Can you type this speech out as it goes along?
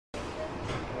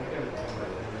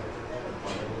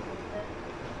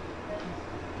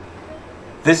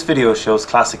This video shows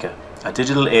Classica, a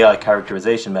digital AI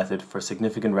characterization method for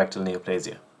significant rectal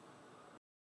neoplasia.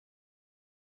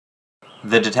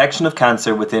 The detection of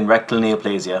cancer within rectal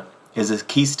neoplasia is a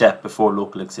key step before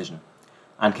local excision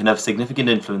and can have significant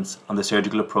influence on the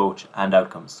surgical approach and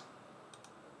outcomes.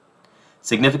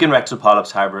 Significant rectal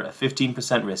polyps harbour a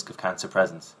 15% risk of cancer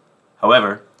presence.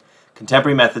 However,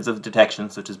 contemporary methods of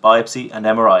detection such as biopsy and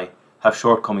MRI have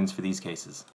shortcomings for these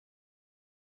cases.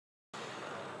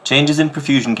 Changes in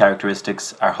perfusion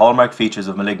characteristics are hallmark features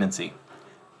of malignancy,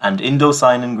 and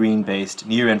indocyanine green-based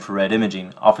near-infrared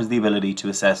imaging offers the ability to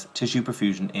assess tissue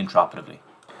perfusion intraoperatively.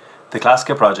 The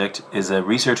Classica project is a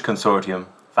research consortium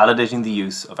validating the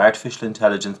use of artificial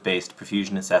intelligence-based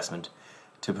perfusion assessment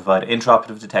to provide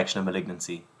intraoperative detection of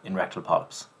malignancy in rectal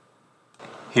polyps.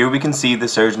 Here we can see the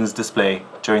surgeon's display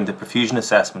during the perfusion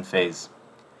assessment phase.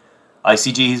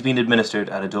 ICG has been administered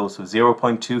at a dose of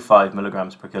 0.25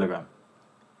 milligrams per kilogram.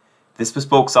 This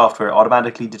bespoke software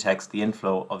automatically detects the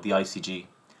inflow of the ICG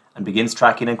and begins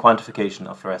tracking and quantification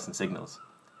of fluorescent signals.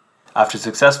 After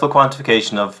successful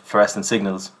quantification of fluorescent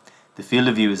signals, the field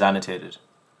of view is annotated.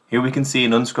 Here we can see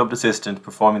an unscrubbed assistant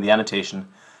performing the annotation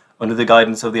under the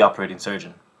guidance of the operating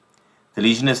surgeon. The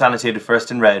lesion is annotated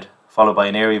first in red, followed by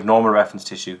an area of normal reference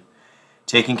tissue,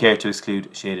 taking care to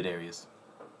exclude shaded areas.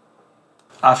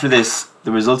 After this,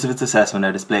 the results of its assessment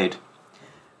are displayed.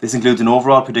 This includes an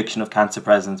overall prediction of cancer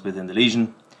presence within the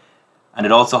lesion, and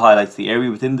it also highlights the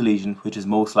area within the lesion which is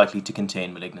most likely to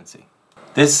contain malignancy.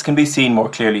 This can be seen more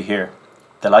clearly here.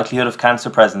 The likelihood of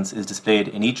cancer presence is displayed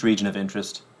in each region of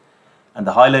interest, and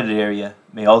the highlighted area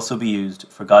may also be used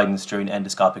for guidance during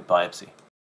endoscopic biopsy.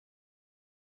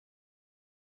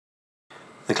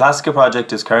 The Classica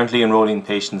project is currently enrolling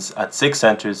patients at 6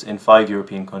 centres in 5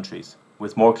 European countries,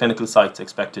 with more clinical sites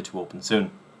expected to open soon.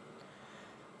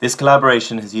 This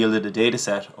collaboration has yielded a data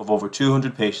set of over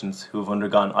 200 patients who have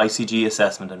undergone ICG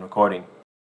assessment and recording.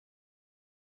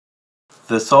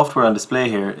 The software on display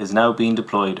here is now being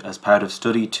deployed as part of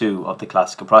Study 2 of the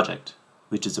Classica project,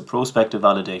 which is a prospective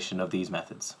validation of these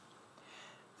methods.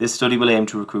 This study will aim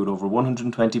to recruit over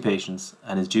 120 patients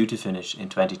and is due to finish in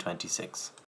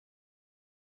 2026.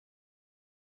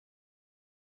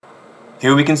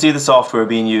 Here we can see the software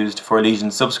being used for a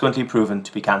lesion subsequently proven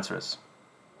to be cancerous.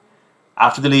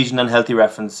 After the lesion and healthy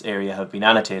reference area have been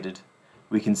annotated,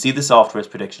 we can see the software's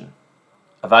prediction.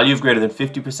 A value of greater than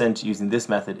 50% using this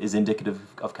method is indicative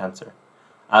of cancer,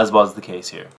 as was the case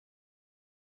here.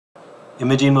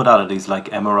 Imaging modalities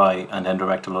like MRI and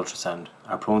endorectal ultrasound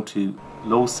are prone to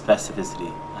low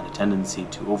specificity and a tendency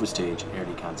to overstage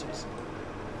early cancers.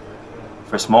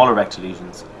 For smaller rectal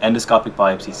lesions, endoscopic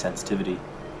biopsy sensitivity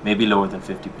may be lower than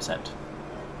 50%.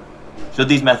 Should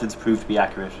these methods prove to be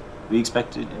accurate, we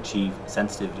expect to achieve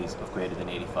sensitivities of greater than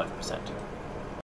 85%.